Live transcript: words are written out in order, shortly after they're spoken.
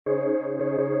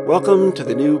Welcome to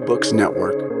the New Books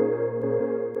Network.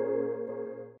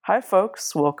 Hi,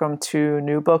 folks. Welcome to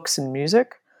New Books in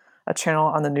Music, a channel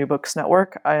on the New Books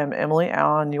Network. I am Emily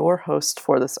Allen, your host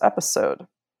for this episode.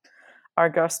 Our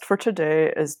guest for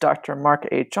today is Dr. Mark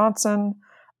A. Johnson,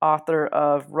 author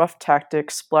of Rough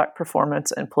Tactics, Black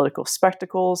Performance in Political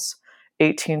Spectacles,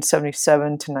 1877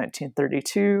 to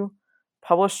 1932,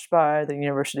 published by the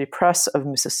University Press of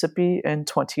Mississippi in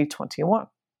 2021.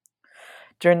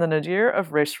 During the nadir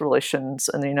of race relations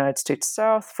in the United States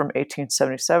South from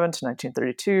 1877 to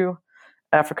 1932,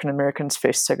 African Americans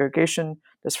faced segregation,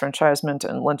 disfranchisement,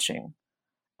 and lynching.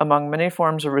 Among many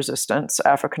forms of resistance,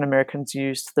 African Americans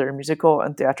used their musical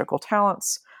and theatrical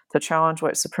talents to challenge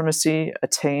white supremacy,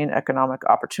 attain economic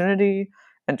opportunity,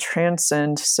 and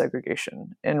transcend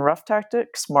segregation. In Rough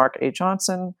Tactics, Mark A.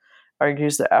 Johnson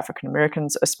argues that African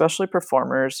Americans, especially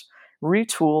performers,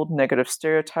 retooled negative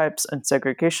stereotypes and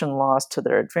segregation laws to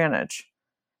their advantage.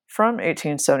 From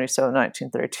 1877 to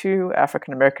 1932,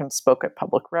 African Americans spoke at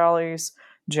public rallies,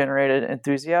 generated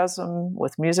enthusiasm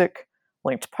with music,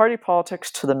 linked party politics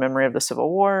to the memory of the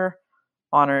Civil War,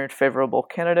 honored favorable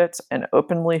candidates, and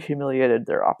openly humiliated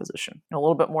their opposition. A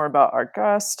little bit more about our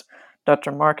guest.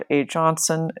 Dr. Mark A.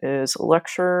 Johnson is a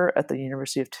lecturer at the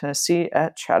University of Tennessee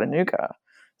at Chattanooga.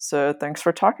 So thanks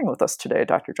for talking with us today,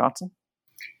 Dr. Johnson.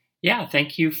 Yeah,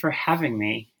 thank you for having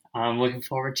me. I'm looking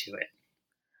forward to it.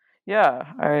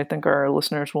 Yeah, I think our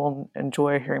listeners will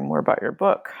enjoy hearing more about your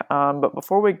book. But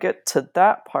before we get to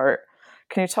that part,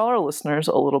 can you tell our listeners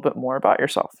a little bit more about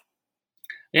yourself?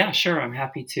 Yeah, sure. I'm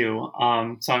happy to.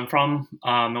 So I'm from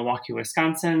Milwaukee,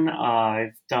 Wisconsin.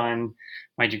 I've done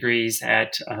my degrees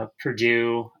at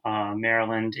Purdue,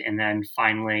 Maryland, and then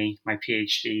finally my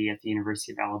PhD at the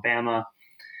University of Alabama.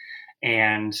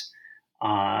 And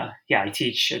I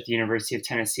teach at the University of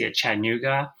Tennessee at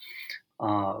Chattanooga.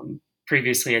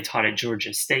 Previously, I taught at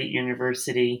Georgia State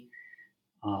University.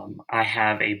 I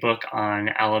have a book on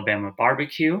Alabama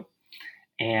barbecue,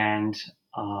 and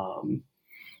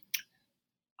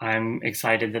I'm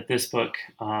excited that this book,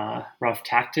 Rough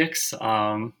Tactics,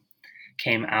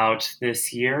 came out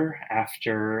this year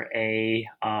after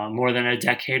more than a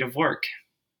decade of work.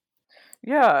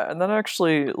 Yeah, and that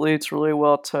actually leads really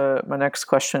well to my next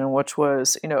question, which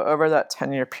was, over that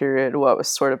 10-year period, what was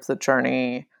sort of the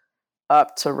journey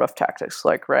up to Rough Tactics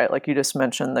like, right? Like you just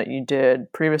mentioned that you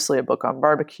did previously a book on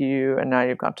barbecue, and now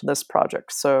you've gone to this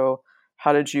project. So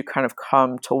how did you kind of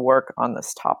come to work on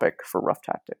this topic for Rough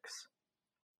Tactics?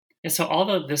 Yeah, so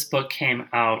although this book came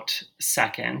out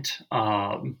second,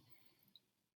 in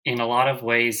a lot of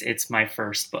ways, it's my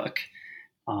first book.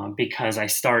 Because I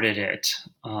started it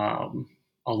a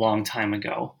long time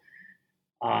ago.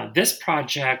 This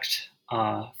project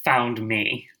found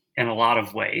me in a lot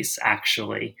of ways,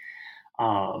 actually.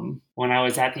 When I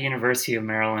was at the University of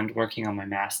Maryland working on my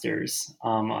master's,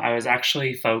 I was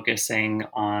actually focusing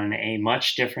on a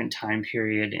much different time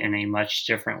period in a much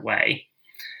different way.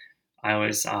 I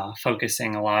was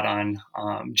focusing a lot on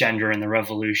gender in the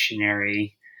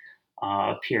Revolutionary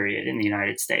period in the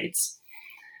United States.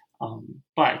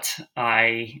 But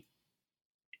I'm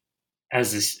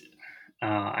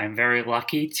very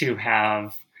lucky to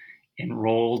have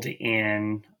enrolled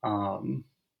in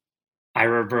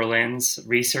Ira Berlin's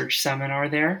research seminar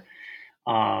there.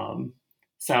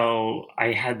 So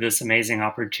I had this amazing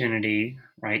opportunity,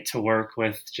 right, to work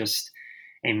with just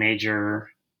a major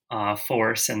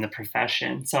force in the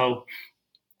profession. So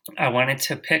I wanted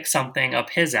to pick something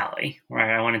up his alley, right?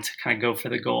 I wanted to kind of go for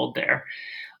the gold there.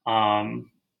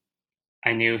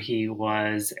 I knew he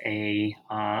was a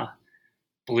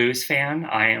blues fan.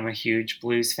 I am a huge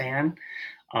blues fan.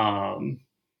 I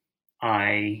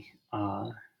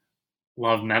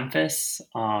love Memphis.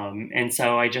 And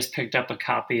so I just picked up a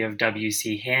copy of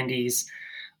W.C. Handy's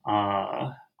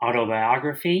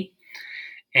autobiography.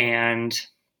 And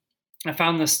I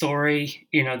found the story,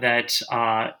 that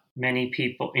many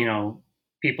people,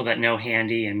 people that know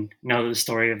Handy and know the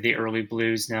story of the early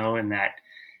blues know, and that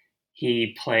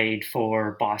he played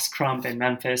for Boss Crump in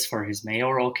Memphis for his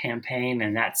mayoral campaign,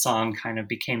 and that song kind of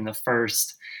became the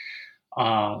first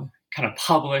kind of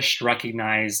published,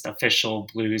 recognized, official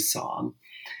blues song,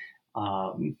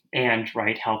 and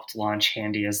helped launch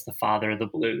Handy as the father of the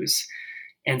blues.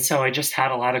 And so I just had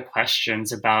a lot of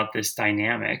questions about this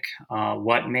dynamic.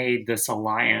 What made this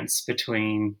alliance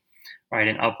between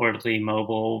an upwardly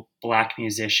mobile Black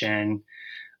musician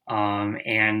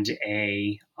and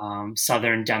a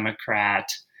Southern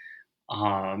Democrat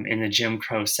in the Jim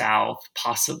Crow South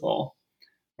possible,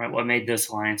 right? What made this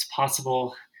alliance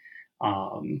possible?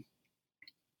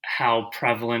 How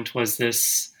prevalent was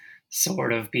this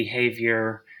sort of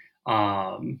behavior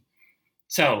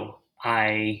So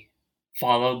I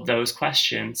followed those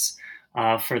questions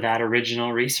for that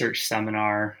original research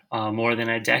seminar more than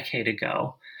a decade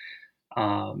ago.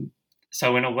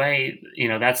 So in a way,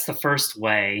 that's the first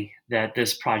way that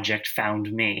this project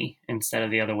found me instead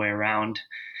of the other way around.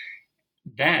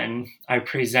 Then I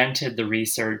presented the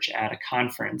research at a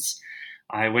conference.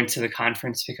 I went to the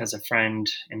conference because a friend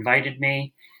invited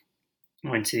me.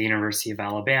 Went to the University of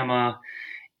Alabama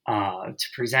to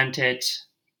present it.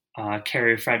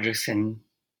 Carrie Fredrickson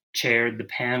chaired the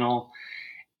panel,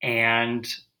 and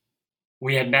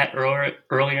we had met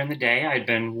earlier in the day. I'd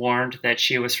been warned that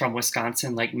she was from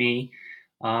Wisconsin, like me,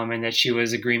 and that she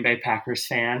was a Green Bay Packers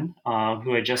fan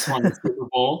who had just won the Super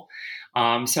Bowl.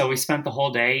 So we spent the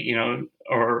whole day,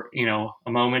 a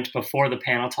moment before the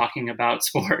panel talking about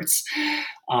sports.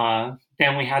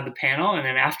 Then we had the panel, and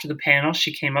then after the panel,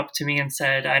 she came up to me and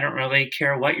said, "I don't really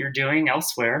care what you're doing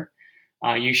elsewhere.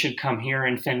 You should come here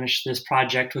and finish this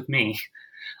project with me."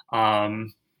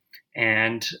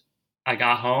 And I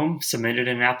got home, submitted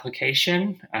an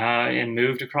application, and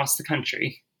moved across the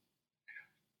country.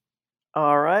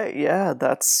 All right. Yeah,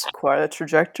 that's quite a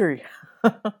trajectory.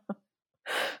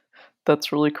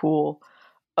 That's really cool.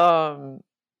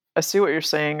 I see what you're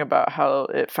saying about how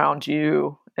it found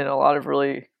you in a lot of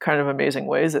really kind of amazing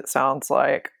ways, it sounds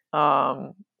like.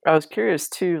 I was curious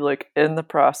too, like in the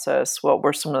process, what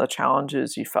were some of the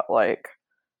challenges you felt like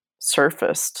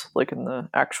surfaced, like in the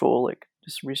actual, like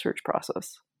just research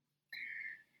process?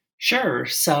 Sure.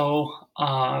 So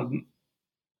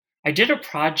I did a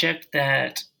project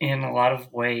that, in a lot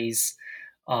of ways,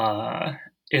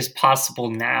 is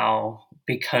possible now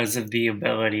because of the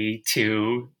ability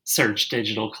to search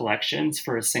digital collections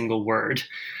for a single word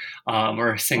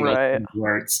or a single Right.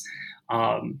 words.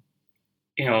 Um,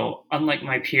 Unlike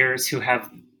my peers who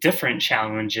have different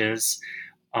challenges,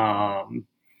 um,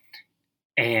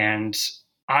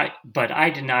 but I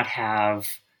did not have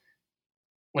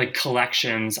like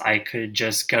collections I could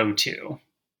just go to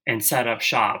and set up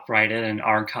shop right at an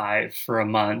archive for a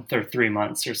month or 3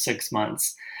 months or 6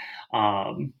 months.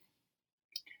 Um,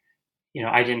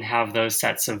 I didn't have those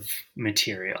sets of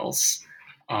materials.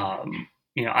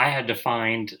 I had to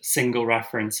find single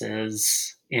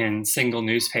references in single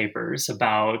newspapers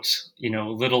about,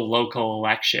 little local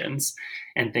elections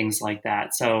and things like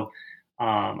that. So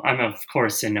I'm, of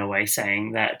course, in no way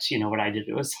saying that, what I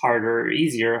did was harder or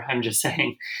easier. I'm just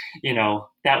saying,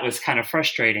 that was kind of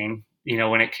frustrating,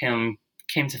 when it came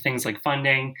to things like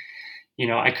funding.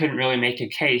 I couldn't really make a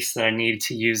case that I needed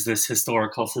to use this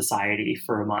historical society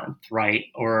for a month, right?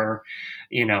 Or,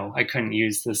 I couldn't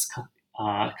use this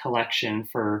collection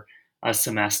for a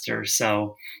semester.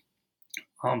 So,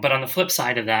 but on the flip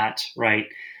side of that, right,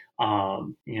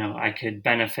 I could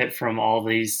benefit from all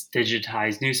these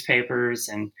digitized newspapers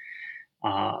and,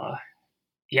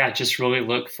 just really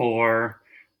look for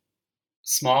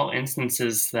small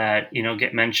instances that,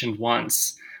 get mentioned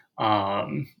once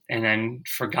and then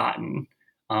forgotten.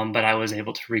 But I was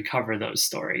able to recover those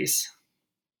stories.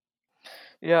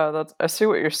 Yeah, that's I see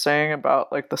what you're saying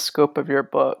about like the scope of your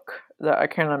book. That I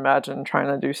can't imagine trying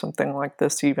to do something like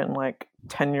this even like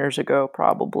 10 years ago,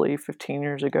 probably 15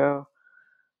 years ago.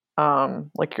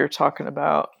 Like you're talking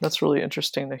about. That's really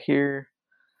interesting to hear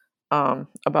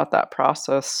about that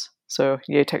process. So,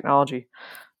 yay technology.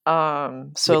 So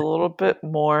Yeah. a little bit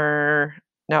more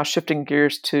now shifting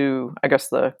gears to I guess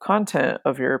the content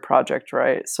of your project,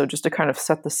 right? So just to kind of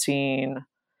set the scene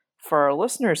for our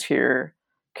listeners here,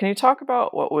 can you talk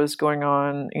about what was going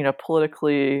on,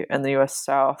 politically in the US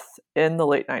South in the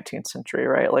late 19th century,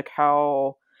 right? Like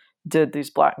how did these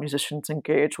black musicians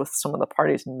engage with some of the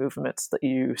parties and movements that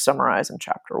you summarize in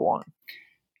chapter 1?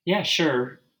 Yeah,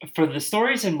 sure. For the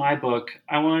stories in my book,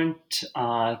 I want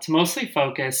to mostly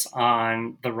focus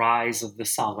on the rise of the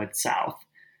Solid South,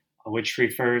 which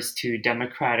refers to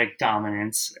Democratic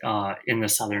dominance in the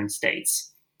southern states.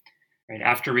 Right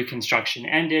after Reconstruction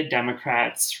ended,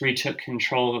 Democrats retook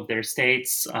control of their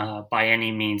states by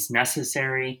any means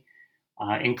necessary,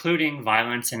 including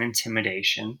violence and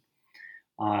intimidation.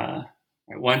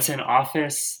 Once in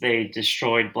office, they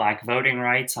destroyed Black voting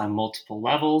rights on multiple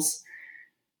levels.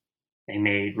 They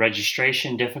made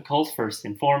registration difficult, first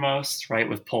and foremost, right,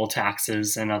 with poll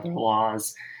taxes and other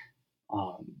laws.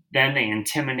 Then they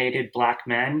intimidated Black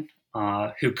men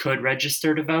who could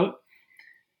register to vote.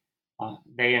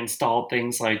 They installed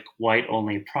things like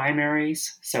white-only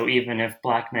primaries. So even if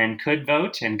Black men could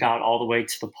vote and got all the way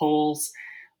to the polls,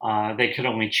 they could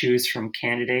only choose from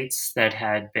candidates that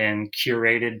had been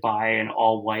curated by an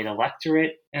all-white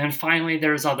electorate. And finally,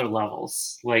 there's other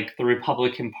levels, like the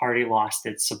Republican Party lost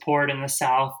its support in the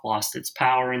South, lost its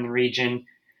power in the region.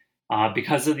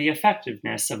 because of the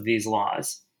effectiveness of these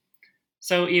laws.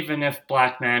 So even if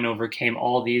Black men overcame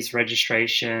all these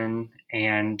registration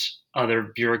and other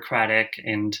bureaucratic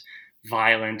and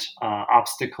violent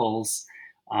obstacles,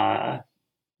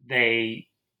 they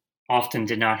often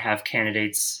did not have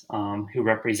candidates who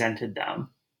represented them.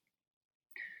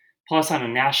 Plus, on a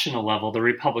national level, the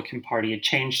Republican Party had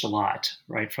changed a lot,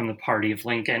 right, from the party of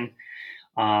Lincoln.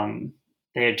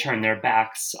 They had turned their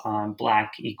backs on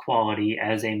Black equality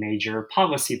as a major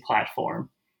policy platform.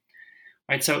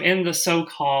 Right, so in the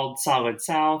so-called Solid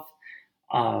South,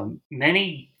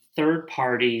 many third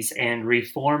parties and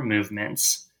reform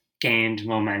movements gained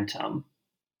momentum,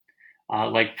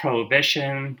 like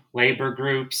Prohibition, labor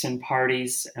groups and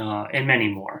parties, and many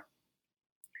more.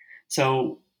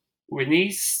 So when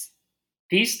these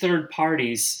third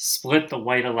parties split the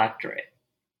white electorate,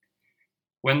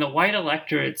 when the white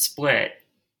electorate split,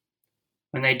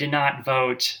 when they did not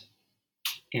vote,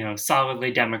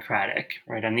 solidly Democratic,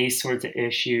 right, on these sorts of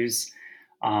issues,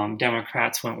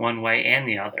 Democrats went one way and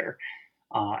the other.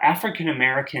 African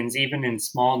Americans, even in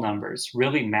small numbers,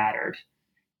 really mattered.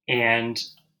 And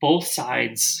both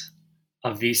sides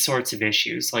of these sorts of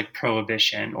issues, like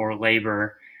prohibition or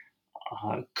labor,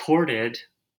 courted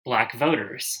Black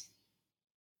voters,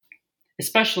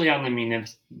 especially on the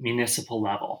municipal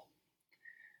level.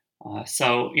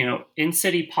 So, in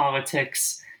city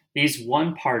politics, these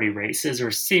one-party races,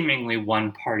 or seemingly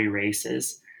one-party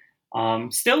races,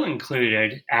 still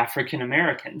included African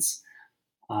Americans.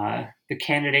 The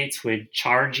candidates would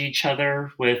charge each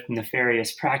other with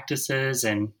nefarious practices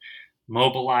and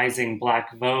mobilizing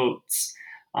Black votes.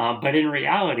 But in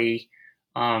reality,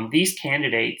 these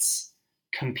candidates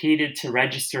competed to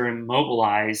register and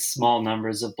mobilize small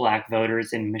numbers of Black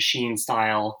voters in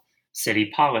machine-style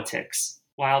city politics.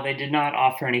 While they did not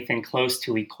offer anything close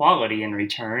to equality in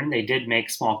return, they did make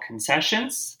small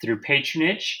concessions through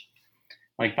patronage,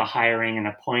 like the hiring and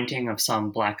appointing of some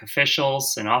Black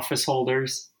officials and office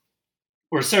holders,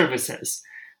 or services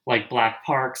like Black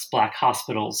parks, Black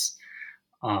hospitals,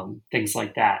 things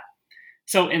like that.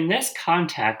 So in this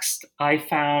context, I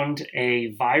found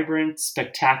a vibrant,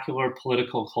 spectacular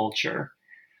political culture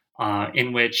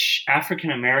in which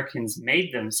African Americans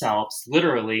made themselves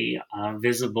literally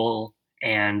visible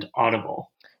and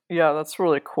audible. Yeah, that's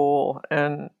really cool.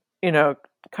 And,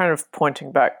 kind of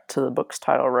pointing back to the book's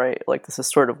title, right? Like, this is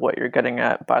sort of what you're getting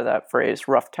at by that phrase,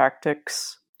 rough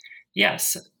tactics.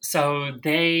 Yes. So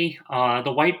the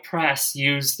white press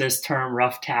used this term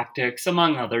rough tactics,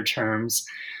 among other terms,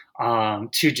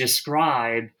 to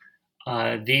describe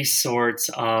these sorts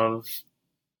of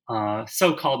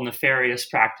so-called nefarious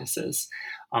practices.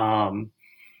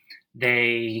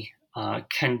 They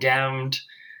condemned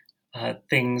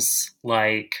things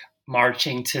like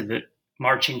marching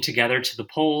together to the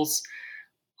polls,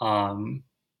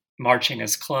 marching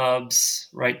as clubs,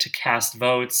 right, to cast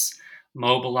votes,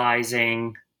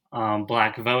 mobilizing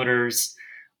Black voters.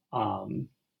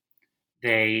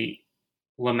 They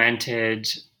lamented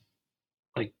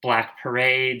like Black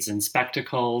parades and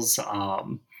spectacles.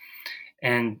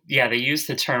 And they used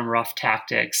the term rough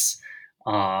tactics,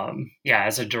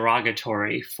 as a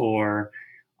derogatory for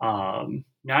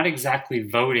not exactly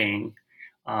voting,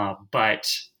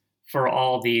 but for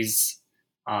all these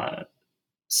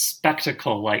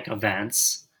spectacle-like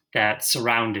events that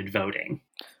surrounded voting.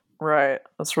 Right.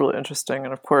 That's really interesting.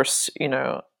 And of course,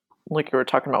 like you were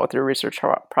talking about with your research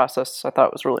process, I thought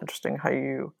it was really interesting how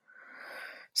you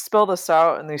spell this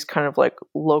out in these kind of like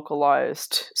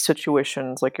localized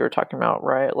situations like you were talking about,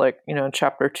 right? Like, in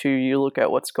chapter 2, you look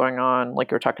at what's going on,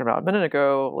 like you were talking about a minute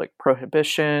ago, like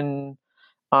prohibition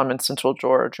in central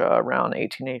Georgia around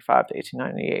 1885 to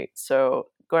 1898. So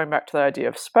going back to the idea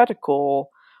of spectacle,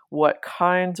 what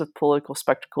kinds of political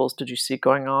spectacles did you see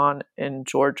going on in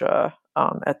Georgia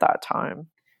at that time?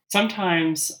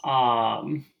 Sometimes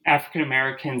African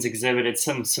Americans exhibited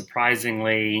some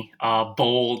surprisingly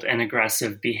bold and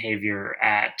aggressive behavior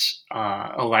at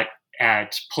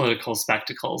political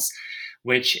spectacles,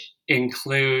 which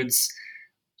includes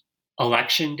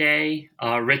election day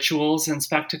rituals and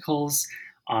spectacles,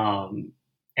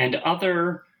 and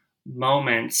other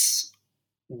moments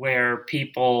where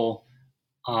people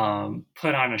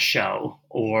put on a show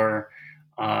or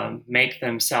make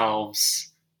themselves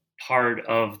part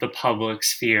of the public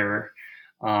sphere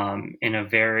in a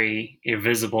very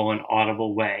visible and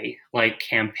audible way, like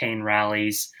campaign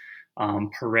rallies,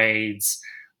 parades,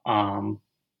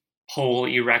 pole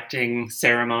erecting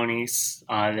ceremonies.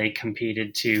 They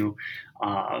competed to,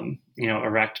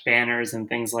 erect banners and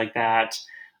things like that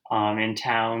in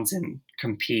towns and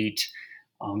compete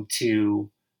to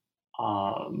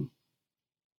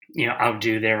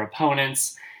outdo their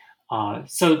opponents.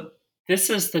 So this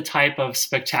is the type of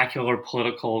spectacular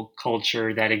political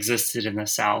culture that existed in the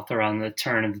South around the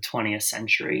turn of the 20th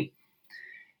century.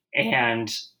 And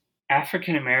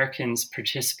African Americans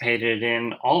participated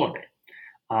in all of it,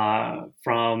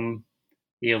 from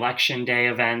the election day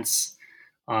events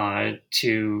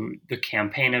to the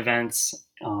campaign events,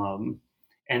 and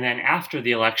then after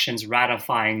the elections,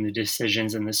 ratifying the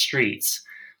decisions in the streets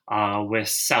with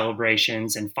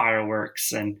celebrations and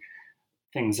fireworks and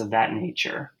things of that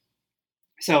nature.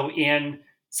 So in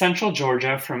central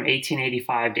Georgia from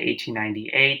 1885 to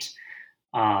 1898,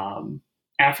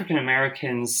 African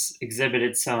Americans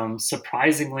exhibited some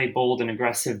surprisingly bold and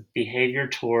aggressive behavior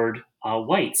toward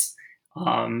whites,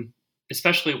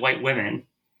 especially white women.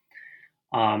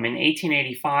 In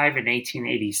 1885 and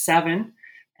 1887,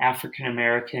 African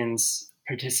Americans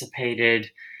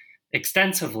participated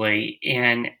extensively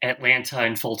in Atlanta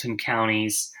and Fulton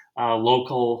counties'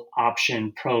 local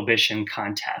option prohibition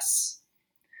contests.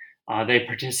 They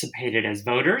participated as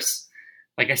voters.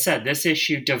 Like I said, this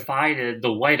issue divided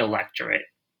the white electorate.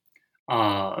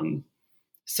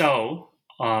 So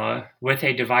with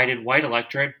a divided white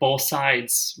electorate, both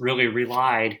sides really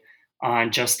relied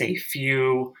on just a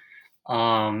few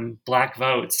black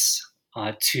votes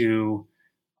to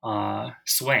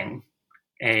swing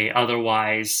a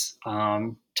otherwise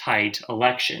tight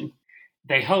election.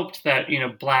 They hoped that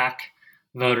black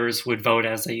voters would vote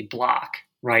as a block,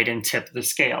 right, and tip the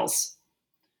scales.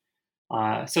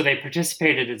 So they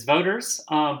participated as voters,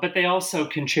 but they also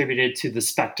contributed to the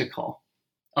spectacle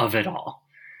of it all.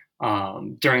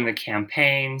 During the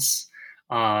campaigns,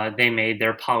 they made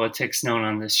their politics known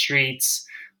on the streets,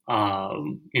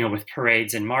 with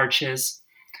parades and marches.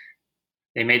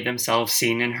 They made themselves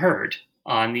seen and heard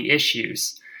on the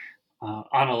issues.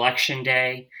 On election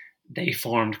day, they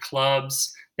formed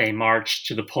clubs. They marched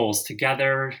to the polls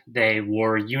together. They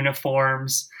wore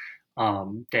uniforms.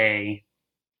 They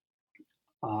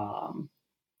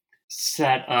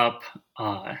set up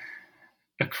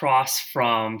across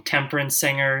from temperance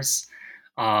singers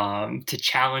to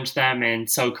challenge them in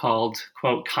so-called,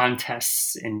 quote,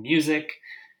 contests in music.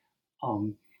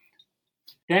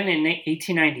 Then in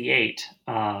 1898,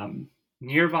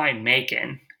 nearby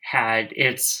Macon had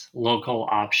its local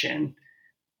option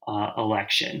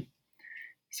election.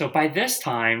 So by this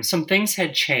time, some things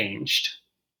had changed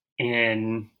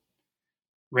in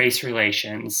race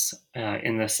relations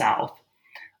in the South.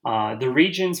 The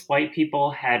region's white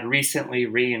people had recently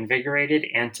reinvigorated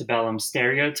antebellum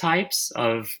stereotypes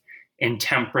of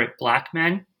intemperate black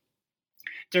men.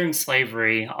 During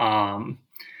slavery,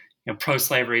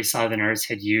 pro-slavery Southerners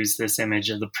had used this image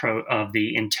of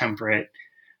the intemperate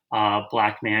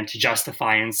black man to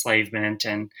justify enslavement,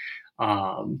 and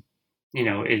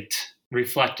it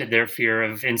reflected their fear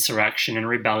of insurrection and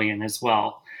rebellion as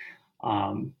well.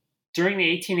 During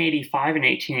the 1885 and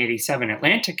 1887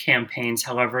 Atlanta campaigns,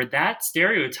 however, that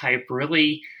stereotype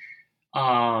really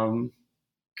kind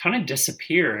of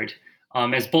disappeared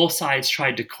as both sides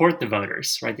tried to court the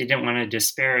voters, right? They didn't want to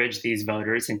disparage these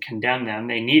voters and condemn them.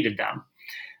 They needed them.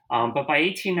 But by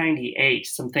 1898,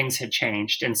 some things had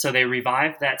changed. And so they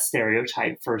revived that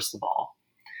stereotype, first of all,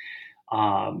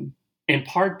 in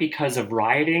part because of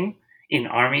rioting in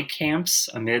army camps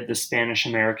amid the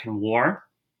Spanish-American War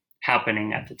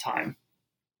happening at the time.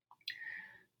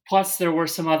 Plus, there were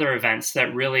some other events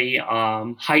that really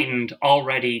heightened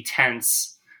already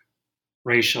tense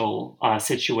racial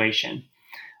situation.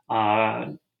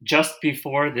 Just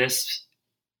before this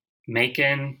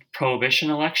Macon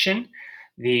Prohibition election,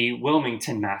 the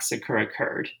Wilmington Massacre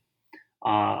occurred.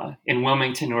 In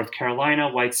Wilmington, North Carolina,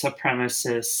 white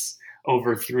supremacists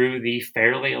overthrew the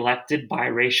fairly elected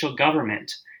biracial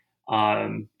government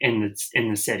in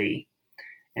the city.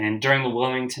 And during the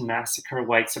Wilmington Massacre,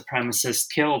 white supremacists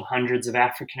killed hundreds of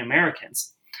African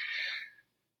Americans.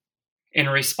 In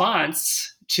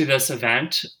response to this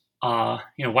event,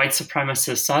 white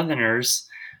supremacist Southerners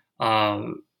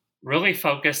really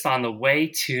focused on the way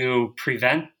to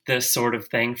prevent this sort of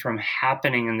thing from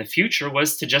happening in the future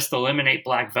was to just eliminate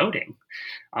black voting.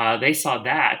 They saw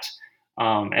that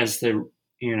as the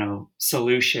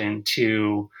solution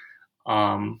to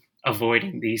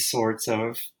avoiding these sorts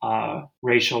of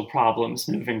racial problems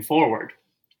moving forward.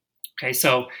 Okay,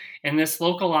 so in this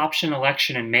local option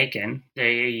election in Macon,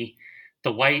 the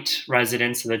white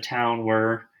residents of the town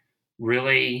were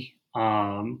really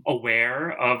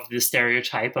aware of the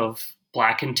stereotype of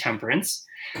black intemperance.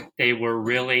 They were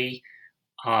really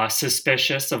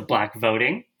suspicious of black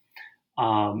voting.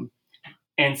 And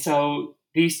so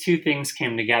these two things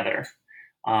came together.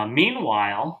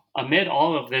 Meanwhile, amid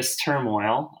all of this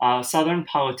turmoil, Southern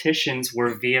politicians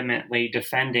were vehemently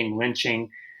defending lynching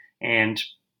and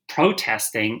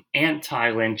protesting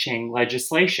anti-lynching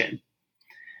legislation.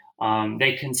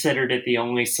 They considered it the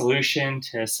only solution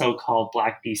to so-called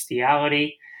black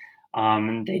bestiality.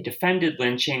 They defended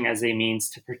lynching as a means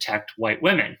to protect white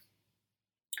women.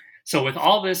 So with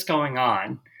all this going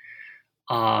on,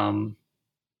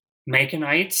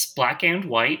 Maconites, black and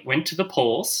white, went to the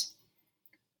polls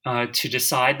to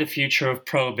decide the future of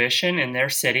prohibition in their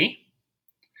city.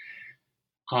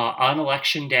 On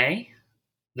Election Day,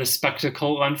 the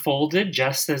spectacle unfolded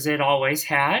just as it always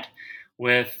had,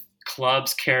 with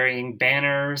clubs carrying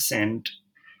banners and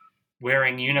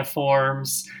wearing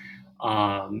uniforms,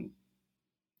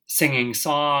 singing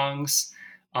songs,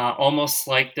 almost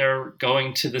like they're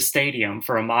going to the stadium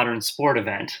for a modern sport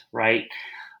event, right?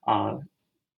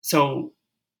 So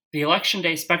the Election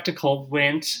Day spectacle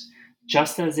went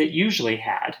just as it usually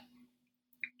had.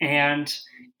 And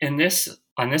on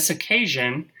this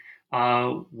occasion,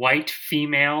 white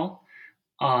female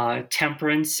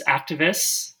temperance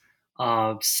activists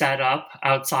set up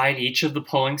outside each of the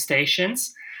polling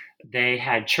stations. They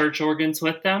had church organs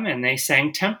with them, and they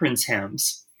sang temperance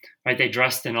hymns. Right? They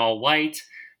dressed in all white,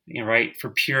 right, for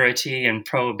purity and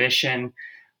prohibition.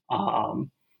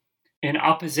 In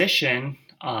opposition,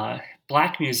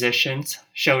 black musicians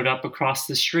showed up across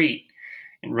the street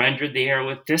and rendered the air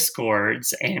with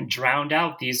discords and drowned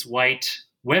out these white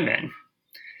women.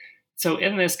 So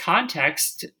in this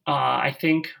context, I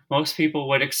think most people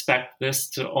would expect this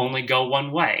to only go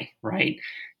one way, right?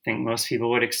 I think most people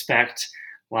would expect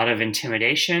a lot of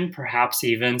intimidation, perhaps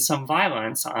even some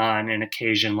violence on an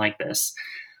occasion like this.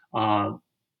 But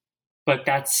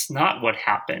that's not what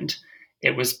happened.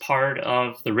 It was part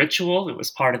of the ritual, it was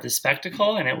part of the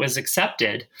spectacle, and it was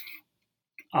accepted.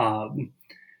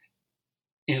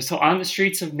 So on the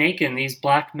streets of Macon, these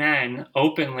black men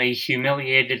openly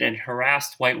humiliated and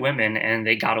harassed white women, and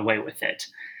they got away with it.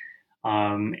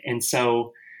 And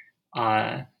so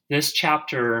this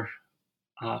chapter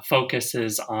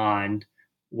focuses on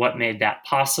what made that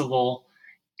possible,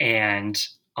 and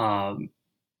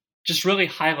just really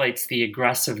highlights the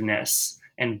aggressiveness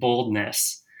and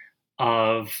boldness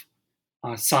of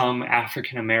some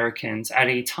African Americans at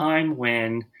a time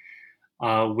when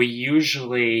we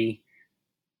usually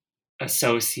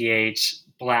associate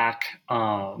black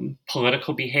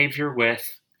political behavior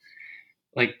with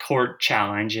like court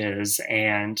challenges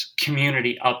and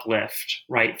community uplift,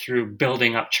 right, through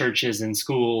building up churches and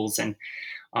schools. And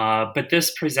but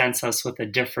this presents us with a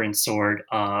different sort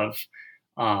of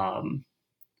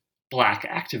black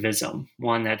activism,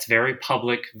 one that's very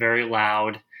public, very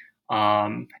loud,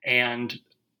 and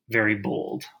very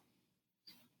bold.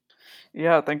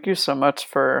 Yeah, thank you so much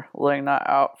for laying that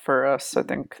out for us. I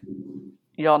think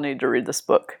y'all need to read this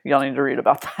book. Y'all need to read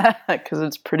about that because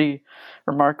it's pretty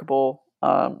remarkable.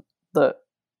 The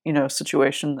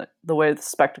situation, that the way the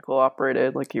spectacle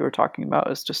operated, like you were talking about,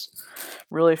 is just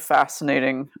really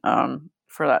fascinating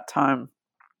for that time.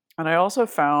 And I also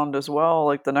found as well,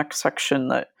 like the next section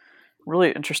that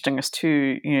really interesting is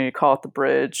too, you call it the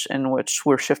bridge, in which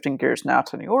we're shifting gears now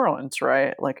to New Orleans,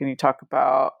 right? Like, and you talk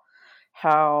about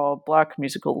how black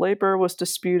musical labor was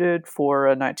disputed for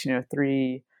a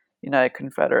 1903 United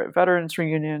Confederate Veterans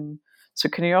Reunion. So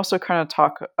can you also kind of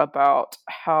talk about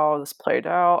how this played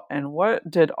out, and what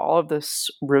did all of this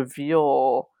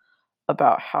reveal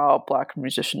about how black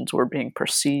musicians were being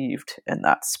perceived in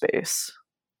that space?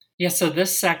 Yeah, so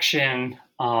this section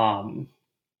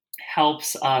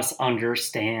helps us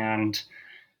understand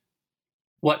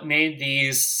what made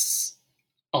these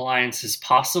alliances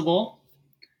possible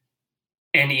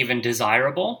and even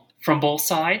desirable from both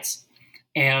sides,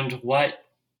 and what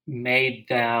made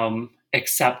them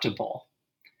acceptable.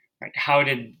 Right? How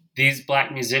did these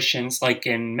black musicians, like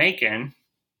in Macon,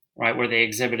 right, where they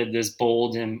exhibited this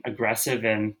bold and aggressive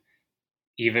and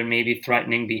even maybe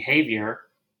threatening behavior,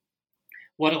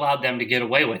 what allowed them to get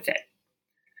away with it?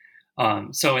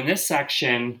 So in this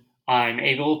section, I'm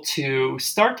able to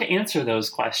start to answer those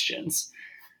questions.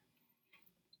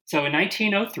 So in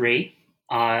 1903,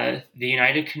 the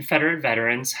United Confederate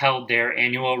Veterans held their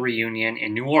annual reunion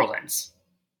in New Orleans,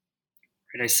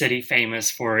 a city famous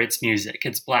for its music,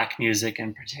 its black music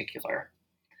in particular.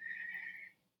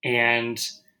 And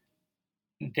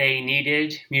they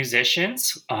needed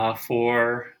musicians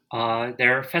for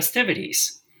their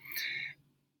festivities.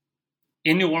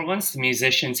 In New Orleans, the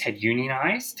musicians had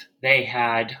unionized. They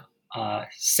had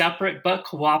separate but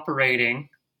cooperating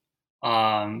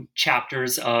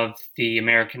chapters of the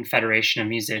American Federation of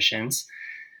Musicians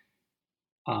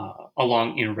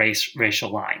along racial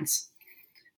lines.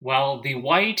 Well, the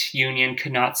white union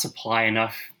could not supply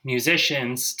enough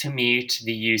musicians to meet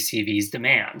the UCV's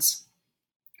demands.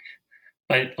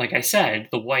 But like I said,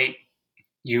 the white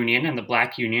union and the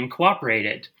black union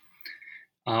cooperated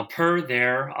per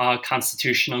their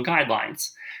constitutional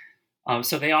guidelines.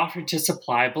 So they offered to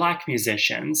supply black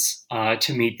musicians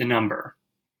to meet the number.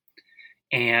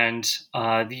 And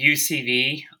the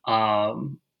UCV,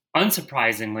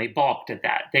 unsurprisingly, balked at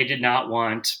that. They did not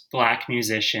want black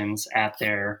musicians at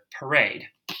their parade.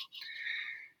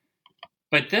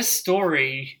 But this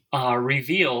story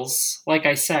reveals, like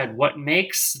I said, what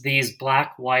makes these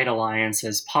black-white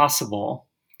alliances possible,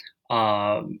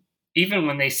 even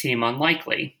when they seem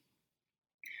unlikely.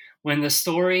 When the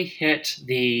story hit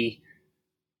the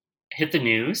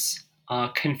news,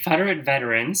 Confederate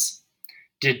veterans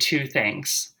did two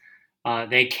things.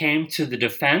 They came to the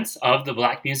defense of the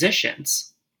black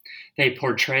musicians. They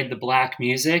portrayed the black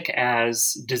music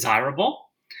as desirable.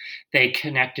 They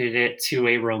connected it to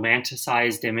a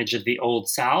romanticized image of the Old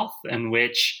South, in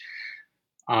which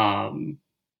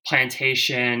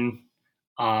plantation,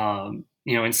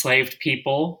 enslaved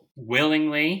people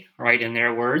willingly, right, in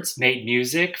their words, made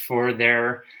music for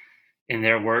their, in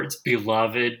their words,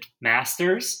 beloved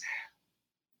masters.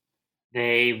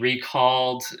 They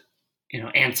recalled,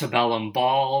 antebellum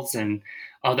balls and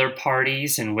other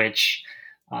parties in which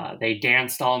they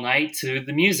danced all night to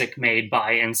the music made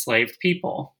by enslaved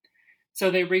people.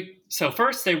 So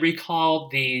first they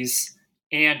recalled these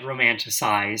and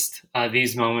romanticized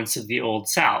these moments of the Old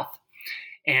South,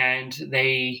 and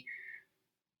they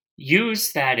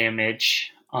used that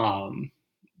image.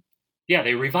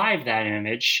 They revived that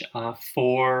image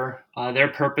for their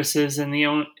purposes in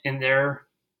their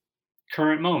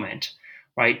current moment,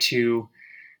 right?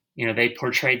 They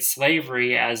portrayed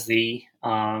slavery as the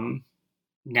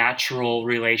natural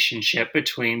relationship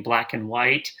between black and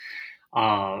white,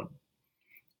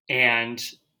 and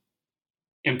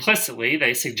implicitly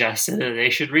they suggested that they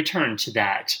should return to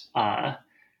that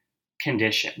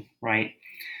condition, right?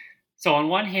 So on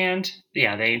one hand,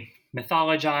 they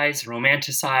mythologized,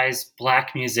 romanticized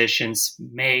black musicians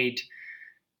made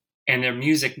and their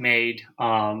music made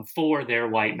for their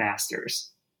white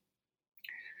masters.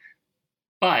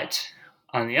 But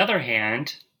on the other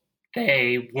hand,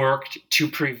 they worked to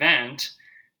prevent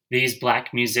these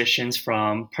black musicians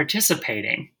from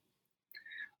participating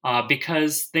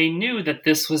because they knew that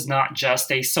this was not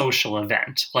just a social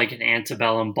event like an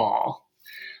antebellum ball.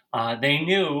 They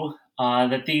knew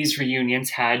that these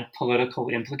reunions had political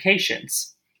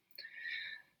implications.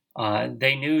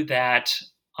 They knew that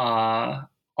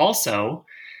also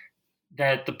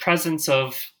that the presence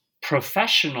of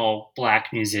professional black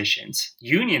musicians,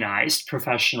 unionized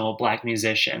professional black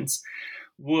musicians,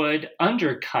 would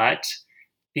undercut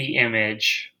the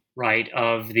image, right,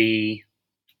 of the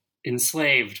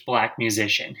enslaved black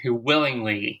musician who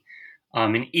willingly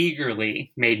and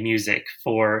eagerly made music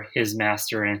for his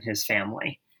master and his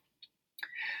family.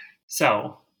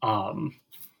 So, on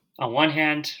one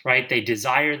hand, right, they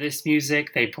desire this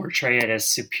music, they portray it as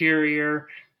superior,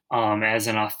 as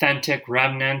an authentic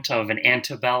remnant of an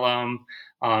antebellum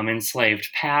enslaved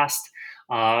past,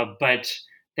 but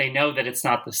they know that it's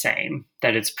not the same,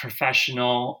 that it's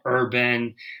professional,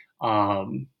 urban,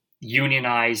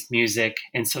 unionized music,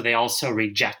 and so they also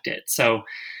reject it. So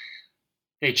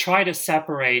they try to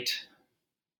separate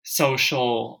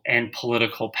social and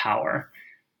political power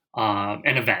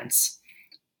and events.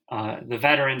 The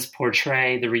veterans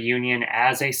portray the reunion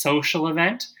as a social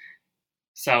event.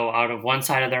 So out of one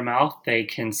side of their mouth, they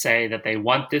can say that they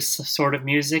want this sort of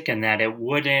music and that it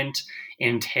wouldn't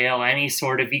entail any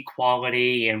sort of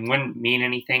equality and wouldn't mean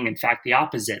anything. In fact, the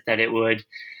opposite, that it would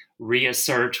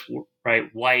reassert, right,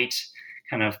 white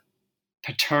kind of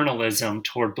paternalism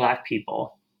toward black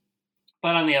people.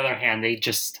 But on the other hand, they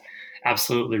just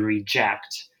absolutely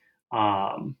reject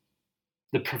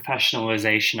the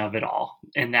professionalization of it all,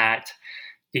 and that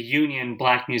the union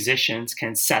black musicians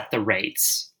can set the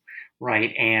rates,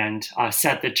 right, and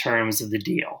set the terms of the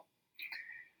deal.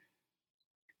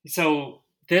 So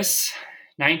this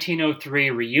 1903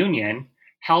 reunion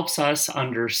helps us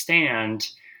understand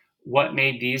what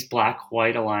made these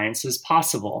black-white alliances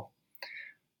possible,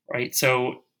 right?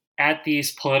 So at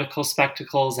these political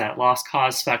spectacles, at Lost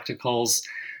Cause spectacles,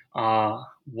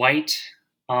 white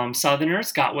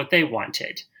Southerners got what they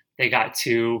wanted. They got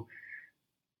to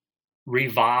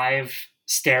revive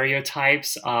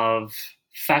stereotypes of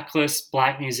feckless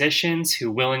black musicians who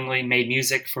willingly made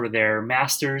music for their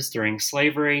masters during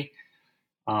slavery.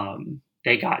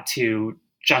 They got to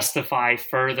justify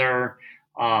further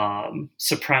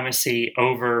supremacy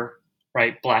over,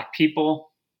 right, black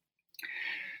people.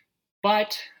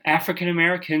 But African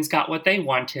Americans got what they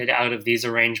wanted out of these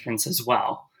arrangements as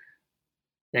well.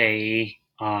 They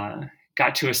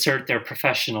got to assert their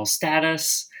professional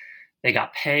status. They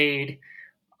got paid.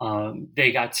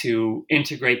 They got to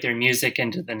integrate their music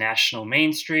into the national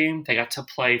mainstream. They got to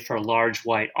play for large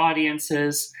white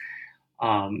audiences.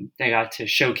 They got to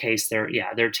showcase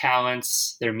their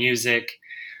talents, their music.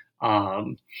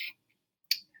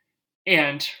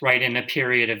 And right in a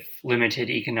period of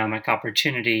limited economic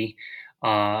opportunity,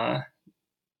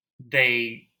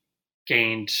 they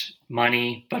gained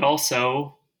money, but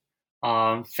also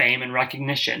fame and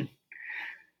recognition.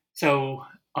 So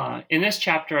in this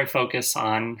chapter, I focus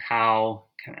on how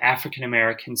kind of African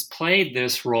Americans played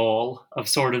this role of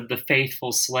sort of the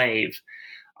faithful slave,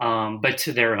 but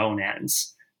to their own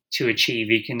ends, to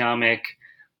achieve economic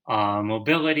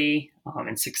mobility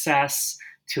and success,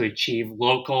 to achieve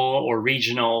local or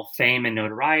regional fame and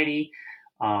notoriety,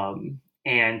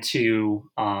 and to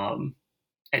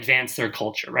advance their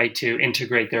culture, right? To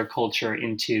integrate their culture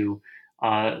into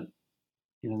the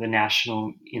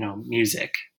national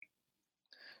music.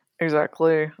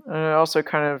 Exactly. And it also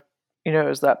kind of,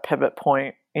 is that pivot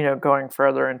point, going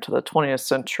further into the 20th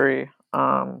century.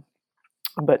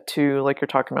 But too, like you're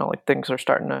talking about, like things are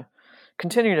starting to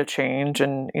continue to change.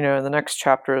 And, in the next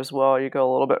chapter as well, you go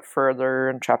a little bit further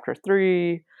in chapter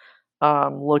 3,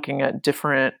 looking at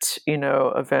different,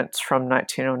 events from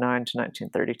 1909 to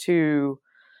 1932.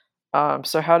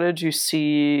 So how did you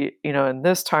see, in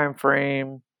this time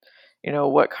frame,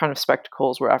 what kind of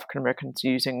spectacles were African Americans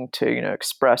using to,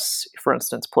 express, for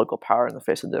instance, political power in the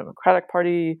face of the Democratic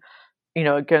Party,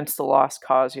 against the lost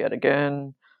cause yet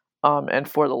again, and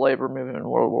for the labor movement in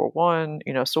World War I.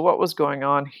 So what was going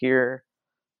on here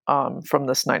from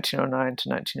this 1909 to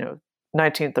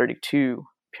 1932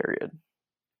 period?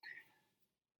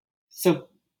 So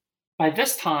by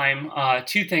this time,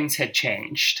 two things had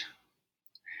changed.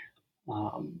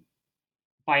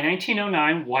 By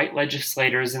 1909, white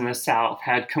legislators in the South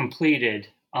had completed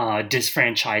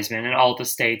disfranchisement in all the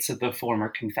states of the former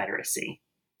Confederacy.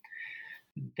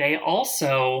 They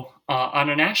also, on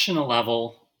a national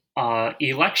level,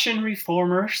 election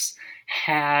reformers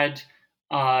had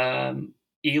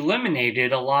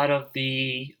eliminated a lot of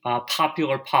the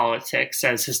popular politics,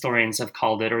 as historians have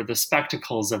called it, or the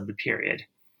spectacles of the period.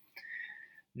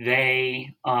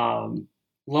 They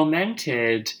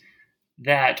lamented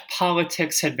that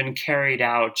politics had been carried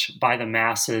out by the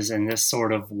masses in this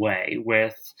sort of way,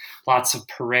 with lots of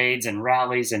parades and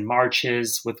rallies and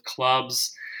marches, with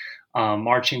clubs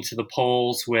marching to the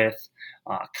polls with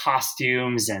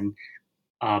costumes and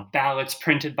ballots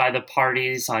printed by the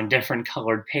parties on different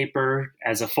colored paper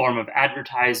as a form of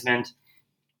advertisement.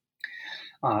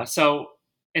 So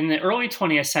in the early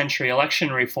 20th century, election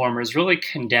reformers really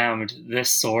condemned this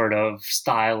sort of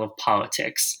style of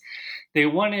politics. They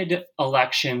wanted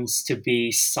elections to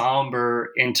be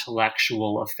somber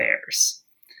intellectual affairs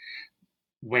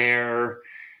where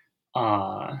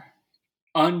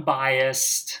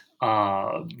unbiased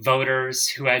voters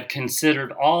who had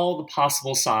considered all the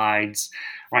possible sides,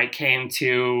 right, came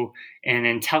to an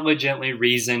intelligently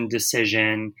reasoned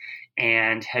decision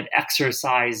and had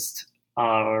exercised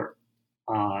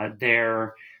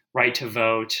their right to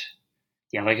vote,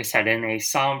 like I said, in a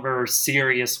somber,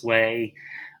 serious way,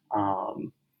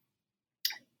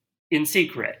 in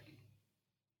secret,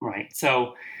 right?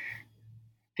 So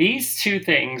these two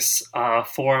things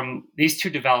these two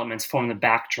developments form the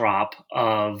backdrop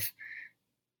of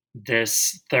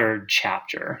this third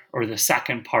chapter, or the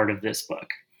second part of this book.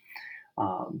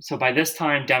 So by this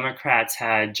time, Democrats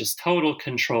had just total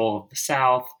control of the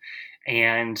South,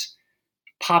 and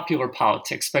popular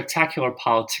politics, spectacular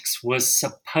politics, was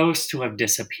supposed to have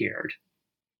disappeared.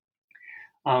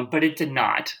 But it did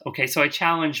not. Okay, so I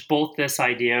challenged both this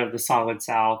idea of the Solid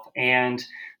South and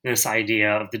this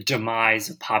idea of the demise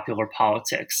of popular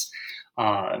politics.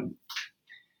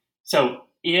 So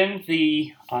in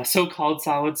the so-called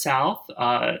Solid South,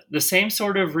 the same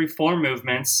sort of reform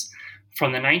movements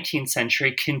from the 19th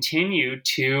century continued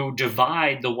to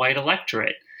divide the white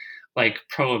electorate, like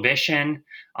Prohibition,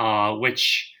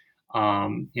 which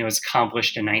was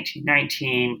accomplished in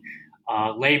 1919,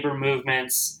 labor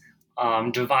movements,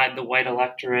 divide the white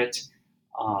electorate,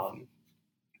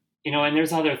 and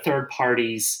there's other third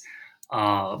parties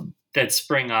that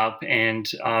spring up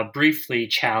and briefly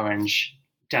challenge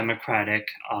democratic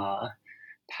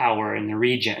power in the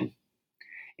region.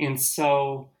 And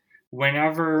so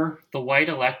whenever the white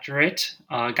electorate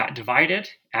got divided,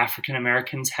 African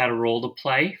Americans had a role to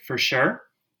play, for sure,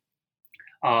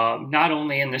 not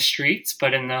only in the streets,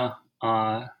 but in the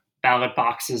ballot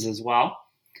boxes as well.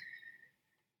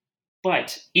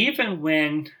 But even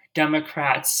when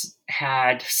Democrats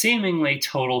had seemingly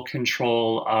total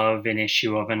control of an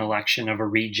issue, of an election, of a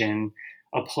region,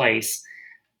 a place,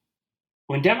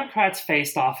 when Democrats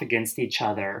faced off against each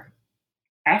other,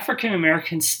 African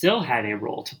Americans still had a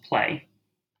role to play.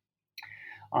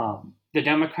 The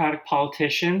Democratic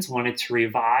politicians wanted to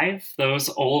revive those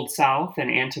Old South and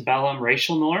antebellum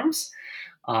racial norms.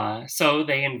 So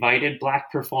they invited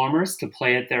Black performers to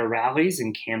play at their rallies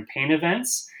and campaign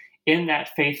events in that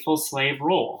faithful slave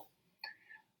role.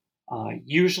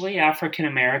 Usually African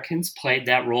Americans played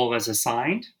that role as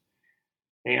assigned.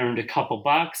 They earned a couple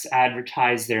bucks,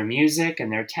 advertised their music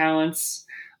and their talents,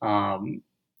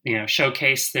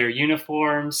 showcased their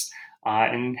uniforms,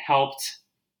 and helped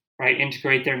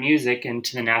integrate their music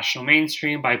into the national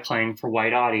mainstream by playing for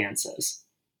white audiences.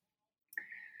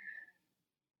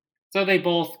 So they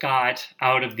both got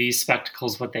out of these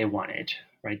spectacles what they wanted,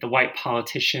 right? The white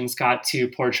politicians got to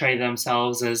portray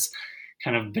themselves as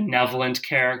kind of benevolent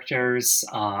characters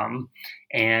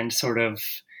and sort of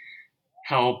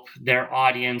help their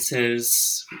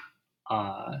audiences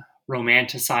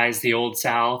romanticize the Old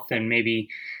South and maybe,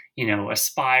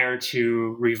 aspire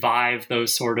to revive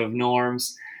those sort of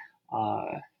norms.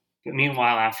 But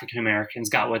meanwhile, African Americans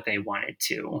got what they wanted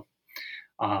to.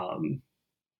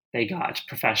 They got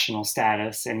professional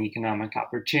status and economic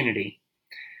opportunity.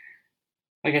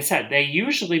 Like I said, they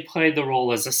usually played the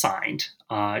role as assigned.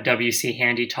 W.C.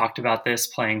 Handy talked about this,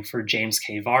 playing for James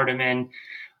K. Vardaman,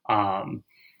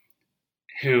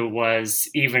 who was,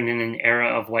 even in an era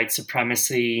of white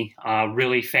supremacy,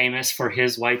 really famous for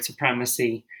his white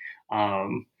supremacy,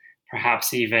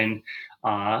 perhaps even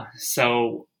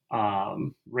so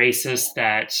racist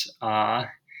that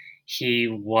he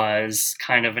was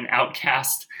kind of an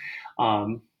outcast.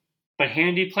 But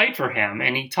Handy played for him,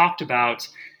 and he talked about,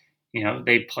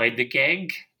 they played the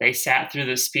gig, they sat through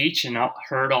the speech and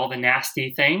heard all the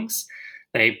nasty things.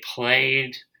 They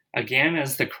played again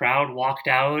as the crowd walked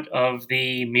out of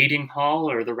the meeting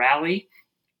hall or the rally,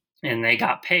 and they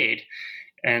got paid,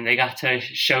 and they got to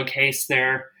showcase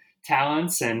their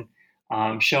talents and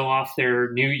show off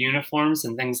their new uniforms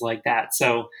and things like that.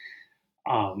 So,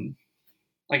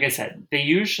 like I said, they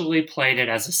usually played it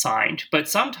as assigned, but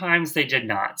sometimes they did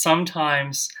not.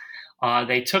 Sometimes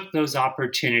they took those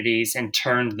opportunities and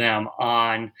turned them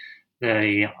on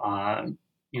the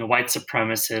white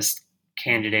supremacist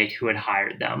candidate who had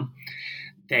hired them.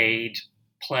 They'd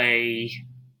play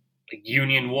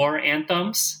Union war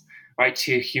anthems, right,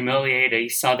 to humiliate a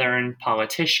Southern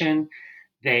politician.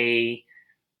 They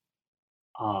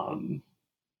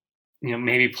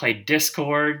maybe play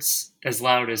discords as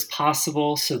loud as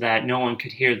possible so that no one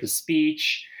could hear the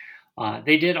speech.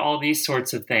 They did all these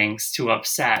sorts of things to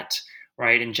upset,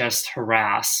 right, and just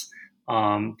harass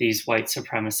these white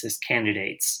supremacist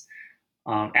candidates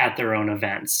at their own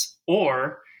events.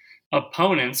 Or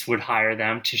opponents would hire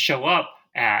them to show up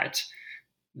at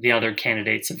the other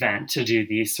candidate's event to do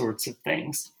these sorts of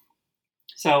things.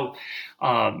 So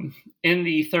in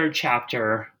the third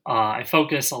chapter, I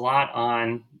focus a lot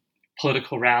on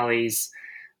political rallies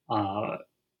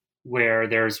where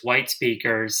there's white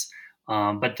speakers,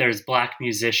 but there's Black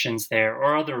musicians there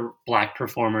or other Black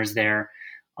performers there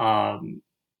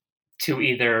to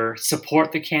either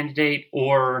support the candidate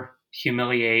or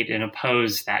humiliate and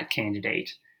oppose that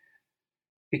candidate.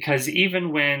 Because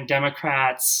even when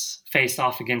Democrats faced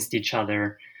off against each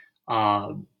other,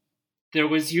 there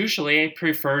was usually a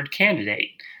preferred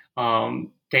candidate.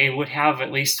 They would have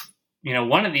at least,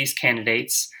 one of these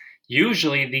candidates,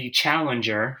 usually the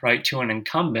challenger, right, to an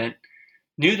incumbent,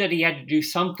 knew that he had to do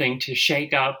something to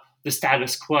shake up the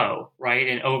status quo, right,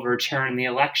 and overturn the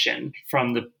election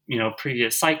from the,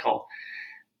 previous cycle.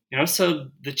 So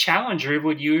the challenger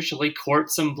would usually court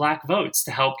some Black votes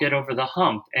to help get over the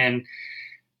hump. And,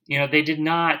 they did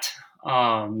not,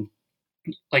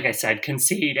 like I said,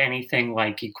 concede anything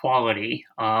like equality,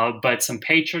 but some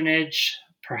patronage,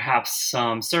 perhaps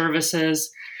some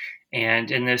services. And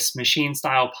in this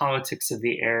machine-style politics of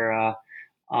the era,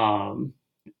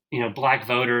 Black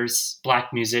voters,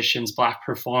 Black musicians, Black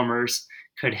performers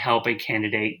could help a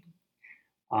candidate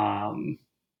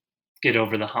get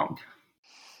over the hump.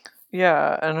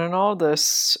 Yeah, and in all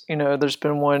this, there's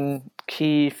been one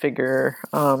key figure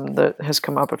that has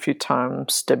come up a few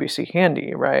times, W.C.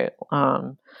 Handy, right?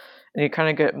 And you kind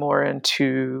of get more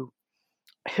into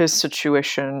his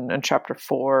situation in Chapter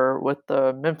 4 with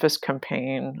the Memphis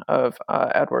campaign of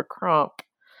Edward Crump,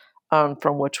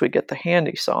 from which we get the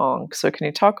Handy song. So can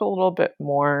you talk a little bit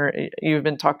more? You've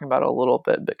been talking about it a little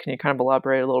bit, but can you kind of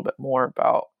elaborate a little bit more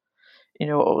about,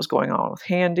 what was going on with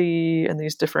Handy and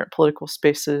these different political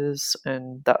spaces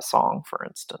and that song, for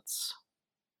instance.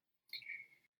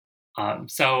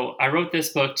 So I wrote this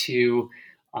book to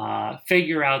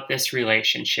figure out this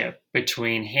relationship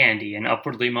between Handy, an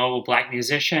upwardly mobile Black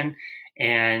musician,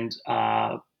 and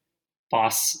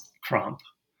Boss Crump,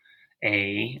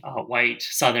 a white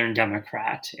Southern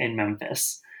Democrat in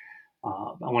Memphis.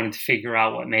 I wanted to figure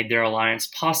out what made their alliance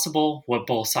possible, what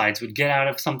both sides would get out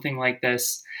of something like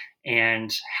this,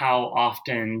 and how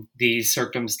often these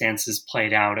circumstances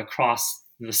played out across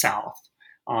the South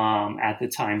at the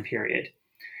time period.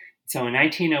 So in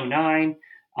 1909,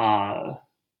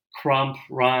 Crump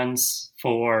runs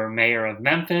for mayor of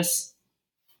Memphis.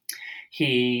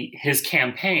 His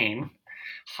campaign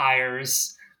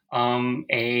hires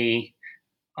a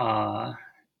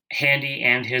Handy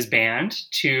and his band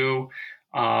to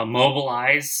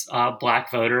mobilize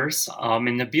Black voters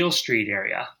in the Beale Street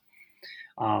area.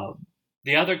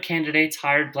 The other candidates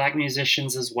hired Black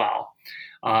musicians as well.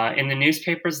 In the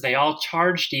newspapers, they all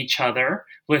charged each other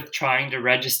with trying to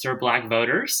register Black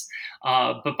voters,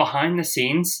 but behind the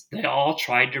scenes, they all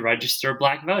tried to register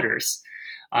Black voters.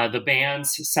 The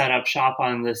bands set up shop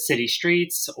on the city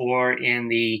streets or in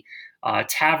the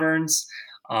taverns,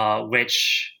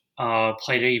 which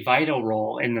played a vital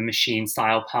role in the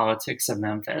machine-style politics of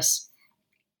Memphis.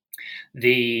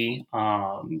 They'd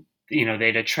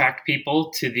attract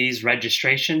people to these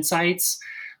registration sites.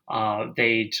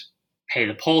 They'd pay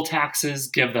the poll taxes,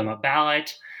 give them a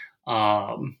ballot,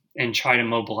 and try to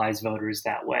mobilize voters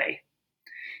that way.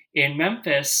 In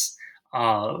Memphis,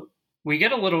 we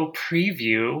get a little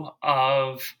preview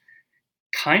of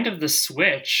kind of the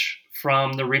switch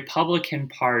from the Republican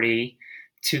Party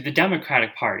to the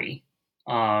Democratic Party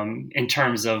in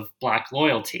terms of Black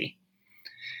loyalty.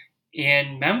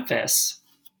 In Memphis,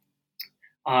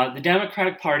 the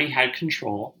Democratic Party had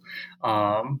control,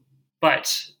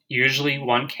 but usually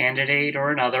one candidate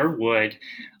or another would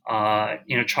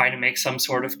try to make some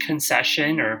sort of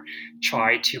concession or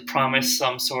try to promise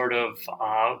some sort of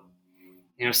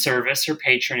service or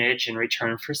patronage in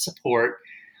return for support.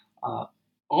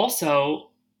 Also,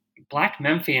 Black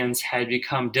Memphians had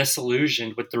become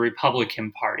disillusioned with the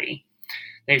Republican Party.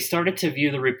 They started to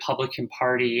view the Republican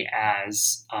Party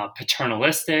as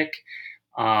paternalistic,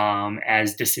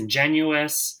 as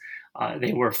disingenuous.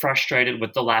 They were frustrated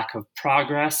with the lack of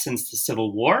progress since the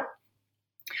Civil War.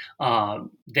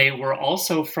 They were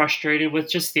also frustrated with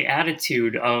just the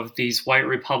attitude of these white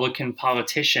Republican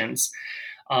politicians.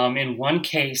 In one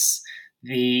case,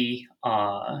 the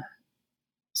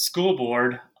school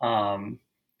board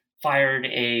fired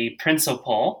a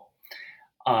principal.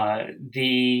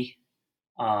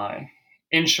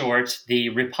 In short, the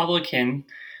Republican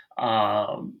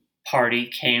party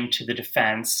came to the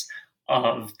defense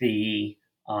of the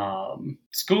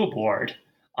school board,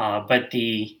 but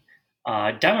the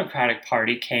Democratic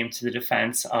Party came to the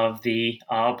defense of the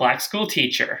Black school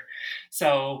teacher.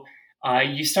 So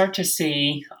you start to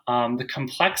see the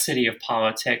complexity of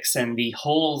politics and the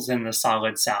holes in the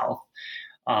Solid South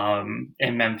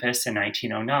in Memphis in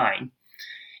 1909.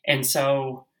 And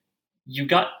so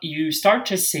you start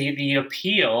to see the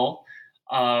appeal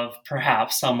of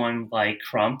perhaps someone like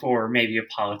Crump or maybe a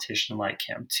politician like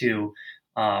him to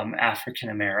African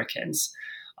Americans.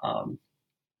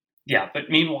 But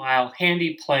meanwhile,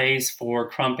 Handy plays for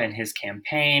Crump and his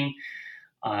campaign.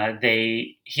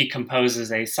 He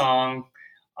composes a song,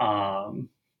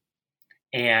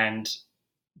 and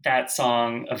that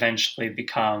song eventually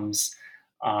becomes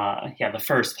the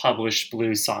first published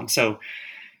blues song. So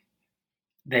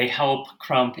they help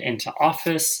Crump into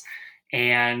office,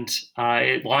 and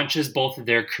it launches both of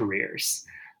their careers.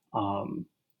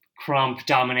 Crump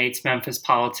dominates Memphis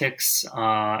politics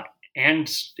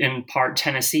and in part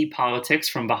Tennessee politics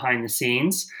from behind the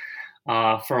scenes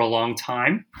for a long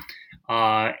time.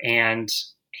 And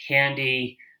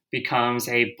Handy becomes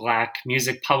a Black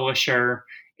music publisher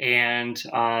and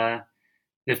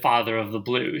the father of the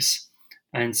blues.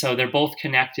 And so they're both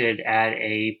connected at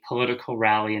a political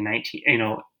rally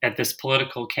at this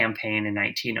political campaign in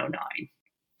 1909.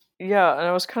 Yeah, and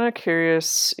I was kind of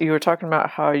curious, you were talking about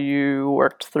how you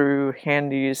worked through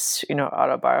Handy's,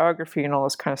 autobiography and all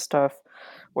this kind of stuff.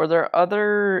 Were there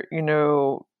other,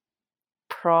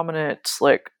 prominent,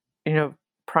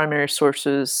 primary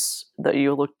sources that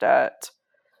you looked at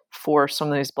for some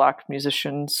of these Black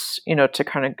musicians, to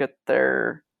kind of get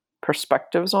their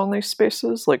perspectives on these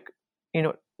spaces?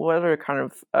 What other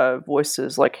kind of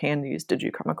voices like Handy's did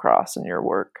you come across in your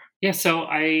work? Yeah, so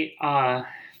I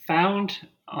found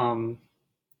a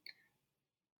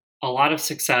lot of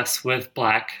success with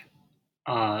Black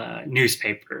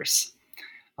newspapers.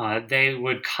 they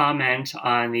would comment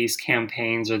on these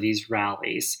campaigns or these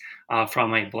rallies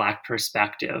from a Black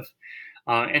perspective.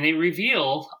 And they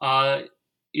reveal,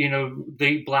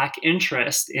 the Black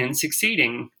interest in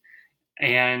succeeding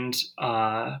and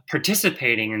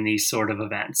participating in these sort of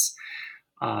events.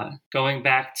 Going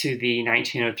back to the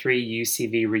 1903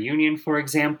 UCV reunion, for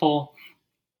example,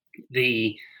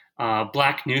 the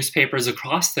Black newspapers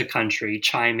across the country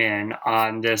chime in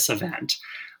on this event,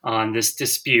 on this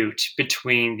dispute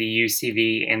between the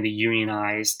UCV and the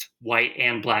unionized white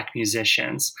and Black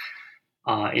musicians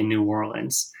in New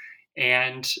Orleans.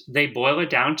 And they boil it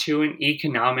down to an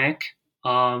economic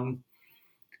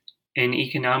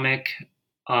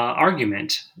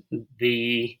argument.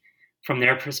 From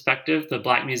their perspective, the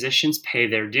Black musicians pay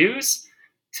their dues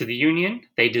to the union.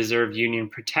 They deserve union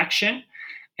protection.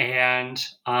 And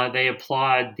they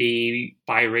applaud the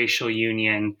biracial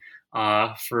union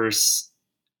for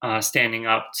standing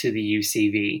up to the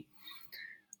UCV.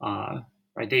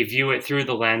 Right? They view it through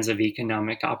the lens of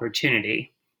economic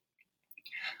opportunity.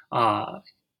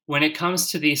 When it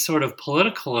comes to these sort of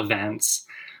political events,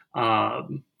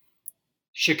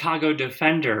 Chicago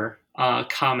Defender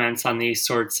comments on these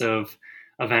sorts of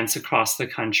events across the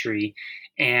country,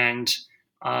 and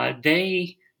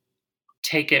they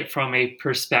take it from a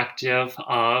perspective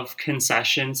of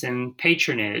concessions and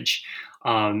patronage.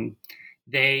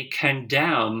 They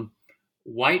condemn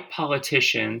white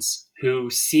politicians who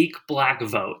seek Black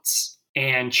votes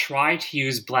and try to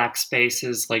use Black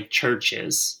spaces like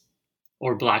churches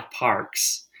or Black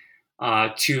parks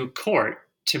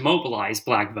to mobilize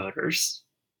Black voters,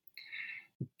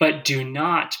 but do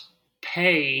not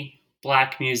pay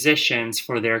Black musicians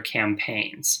for their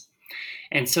campaigns.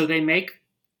 And so they make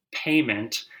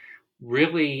payment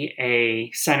really a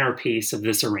centerpiece of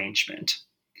this arrangement.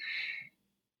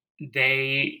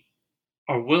 They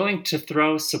are willing to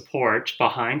throw support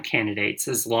behind candidates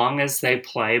as long as they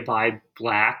play by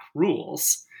Black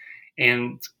rules.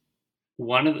 And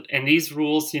these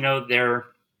rules, they're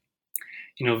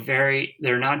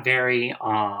not very,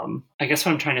 I guess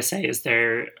what I'm trying to say is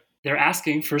they're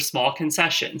asking for small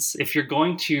concessions. If you're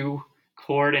going to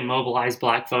court and mobilize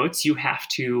Black votes, you have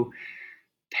to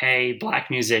pay Black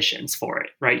musicians for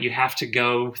it, right? You have to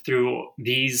go through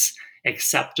these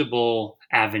acceptable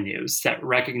avenues that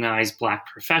recognize Black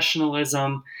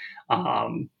professionalism,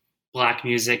 Black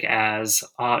music as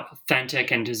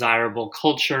authentic and desirable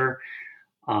culture,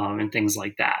 and things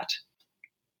like that.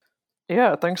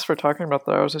 Yeah, thanks for talking about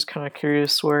that. I was just kind of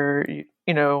curious where, you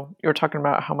were talking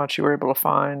about how much you were able to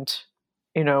find,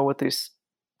 with these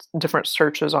different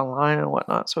searches online and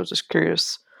whatnot. So I was just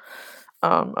curious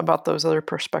about those other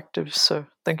perspectives. So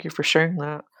thank you for sharing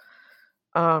that.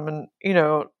 And,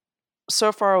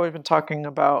 so far we've been talking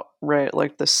about, right,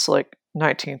 like this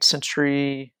 19th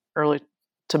century, early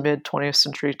to mid 20th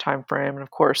century time frame. And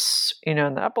of course, in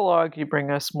the epilogue, you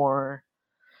bring us more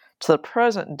to the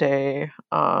present day.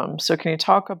 So can you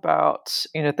talk about,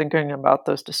 thinking about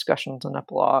those discussions in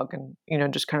epilogue and,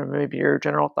 just kind of maybe your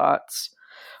general thoughts?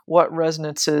 What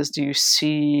resonances do you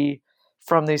see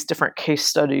from these different case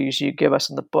studies you give us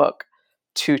in the book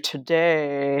to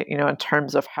today, in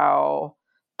terms of how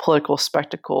political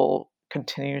spectacle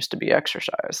continues to be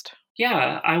exercised?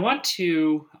 Yeah, I want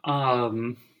to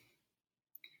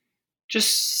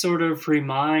just sort of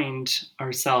remind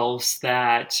ourselves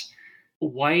that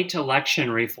white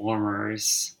election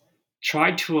reformers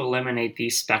tried to eliminate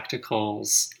these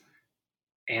spectacles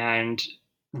and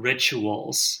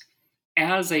rituals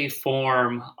as a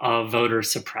form of voter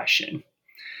suppression.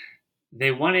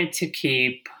 They wanted to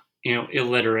keep,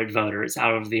 illiterate voters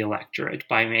out of the electorate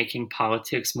by making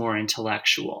politics more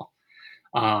intellectual.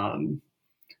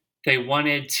 They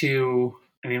wanted to,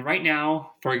 right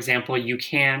now, for example, you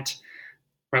can't,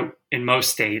 in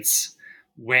most states,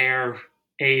 wear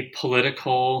a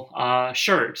political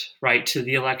shirt, right, to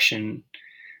the election,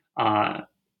 to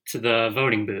the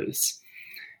voting booths.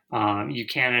 You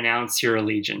can't announce your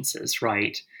allegiances,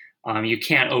 right? You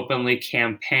can't openly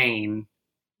campaign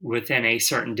within a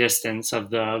certain distance of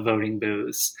the voting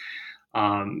booths,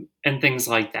 and things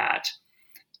like that.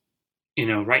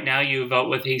 Right now you vote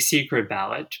with a secret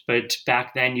ballot, but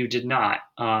back then you did not.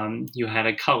 You had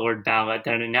a colored ballot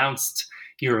that announced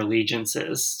your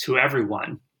allegiances to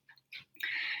everyone.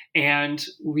 And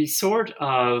we sort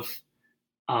of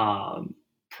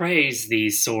praise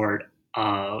these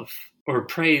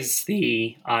praise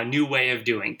the new way of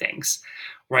doing things,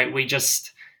 right? We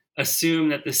just assume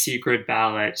that the secret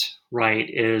ballot, right,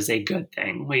 is a good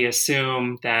thing. We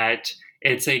assume that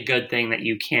it's a good thing that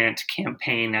you can't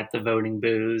campaign at the voting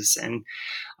booths. And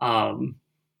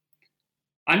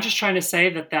I'm just trying to say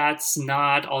that that's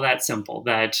not all that simple,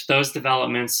 that those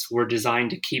developments were designed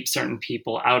to keep certain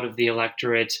people out of the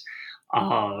electorate,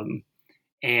 um,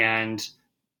 and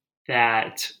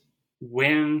that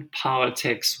when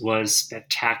politics was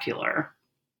spectacular,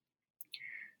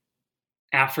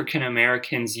 African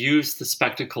Americans used the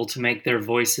spectacle to make their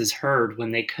voices heard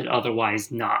when they could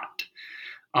otherwise not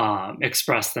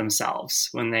express themselves,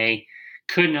 when they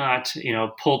could not,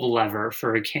 pull the lever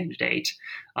for a candidate.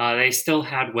 They still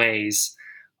had ways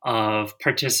of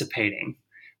participating,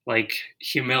 like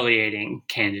humiliating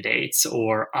candidates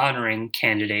or honoring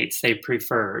candidates they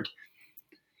preferred.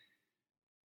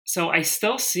 So I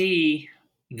still see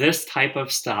this type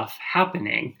of stuff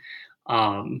happening.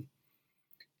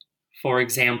 For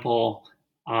example,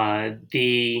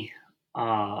 the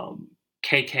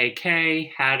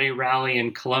KKK had a rally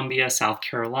in Columbia, South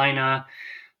Carolina,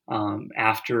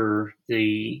 after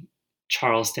the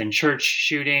Charleston church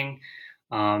shooting.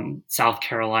 South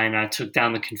Carolina took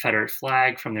down the Confederate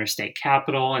flag from their state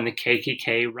capitol, and the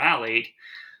KKK rallied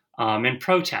in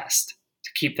protest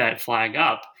to keep that flag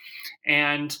up.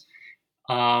 And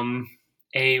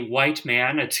a white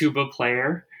man, a tuba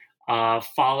player,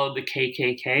 followed the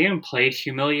KKK and played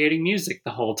humiliating music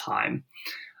the whole time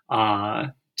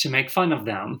to make fun of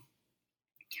them.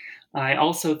 I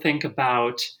also think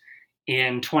about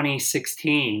in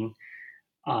 2016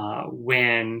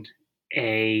 when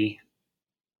a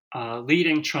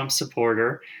leading Trump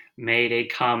supporter made a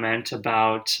comment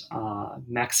about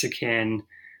Mexican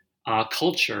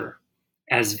culture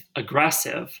as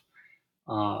aggressive,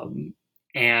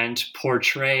 and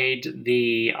portrayed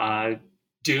the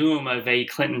doom of a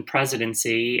Clinton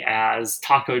presidency as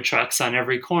taco trucks on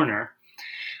every corner,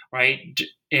 right?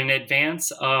 In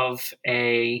advance of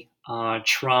a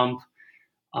Trump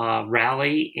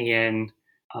rally in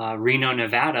Reno,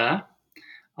 Nevada,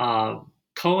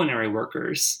 culinary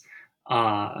workers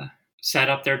set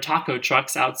up their taco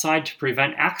trucks outside to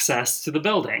prevent access to the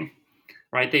building,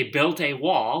 right? They built a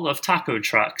wall of taco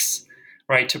trucks,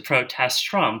 right, to protest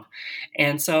Trump.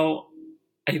 And so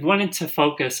I wanted to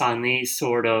focus on these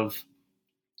sort of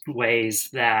ways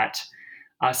that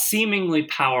seemingly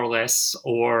powerless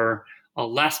or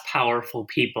less powerful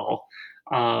people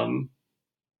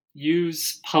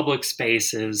use public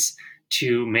spaces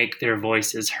to make their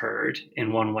voices heard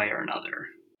in one way or another.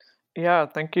 Yeah,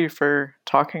 thank you for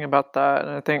talking about that.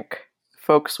 And I think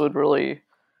folks would really,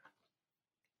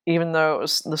 even though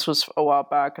this was a while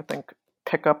back, I think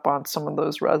pick up on some of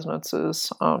those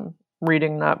resonances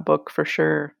reading that book for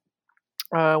sure.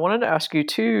 I wanted to ask you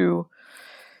too,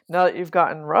 now that you've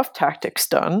gotten Rough Tactics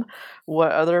done,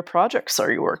 what other projects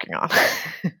are you working on?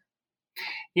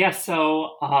 Yeah,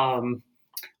 so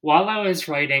while I was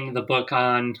writing the book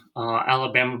on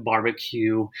Alabama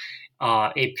barbecue,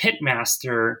 a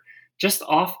pitmaster just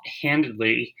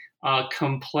offhandedly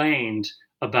complained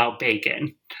about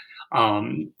bacon.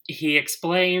 He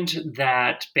explained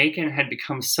that bacon had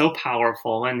become so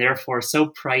powerful and therefore so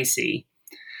pricey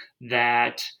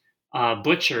that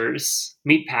butchers,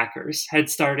 meat packers, had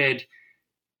started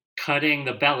cutting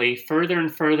the belly further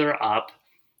and further up,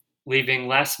 leaving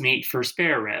less meat for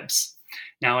spare ribs.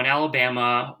 Now, in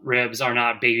Alabama, ribs are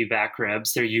not baby back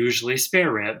ribs. They're usually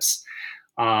spare ribs.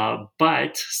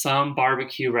 But some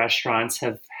barbecue restaurants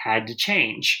have had to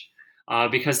change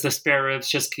because the spare ribs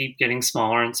just keep getting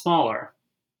smaller and smaller.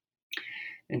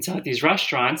 And so at these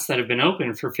restaurants that have been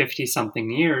open for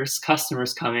 50-something years,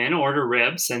 customers come in, order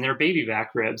ribs, and they're baby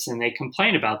back ribs, and they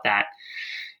complain about that.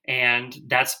 And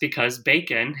that's because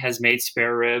bacon has made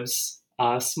spare ribs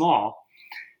small.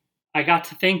 I got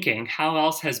to thinking, how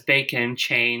else has bacon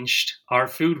changed our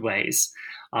foodways?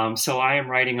 So I am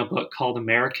writing a book called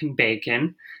American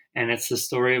Bacon, and it's the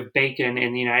story of bacon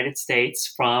in the United States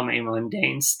from a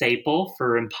mundane staple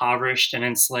for impoverished and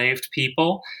enslaved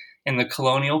people in the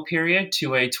colonial period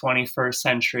to a 21st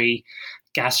century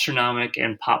gastronomic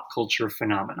and pop culture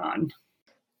phenomenon.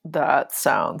 That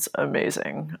sounds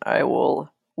amazing. I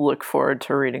will look forward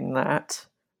to reading that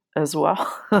as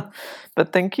well.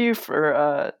 But thank you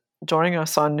for joining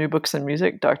us on New Books and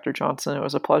Music, Dr. Johnson. It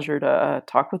was a pleasure to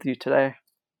talk with you today.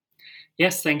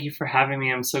 Yes, thank you for having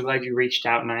me. I'm so glad you reached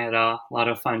out, and I had a lot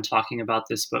of fun talking about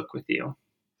this book with you.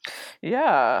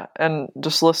 Yeah, and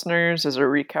just listeners, as a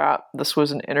recap, this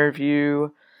was an interview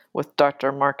with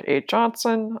Dr. Mark A.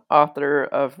 Johnson, author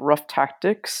of Rough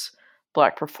Tactics,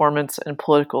 Black Performance in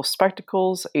Political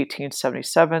Spectacles,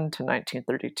 1877 to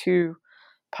 1932,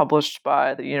 published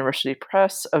by the University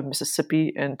Press of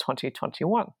Mississippi in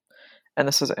 2021. And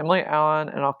this is Emily Allen,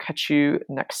 and I'll catch you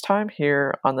next time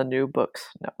here on the New Books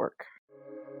Network.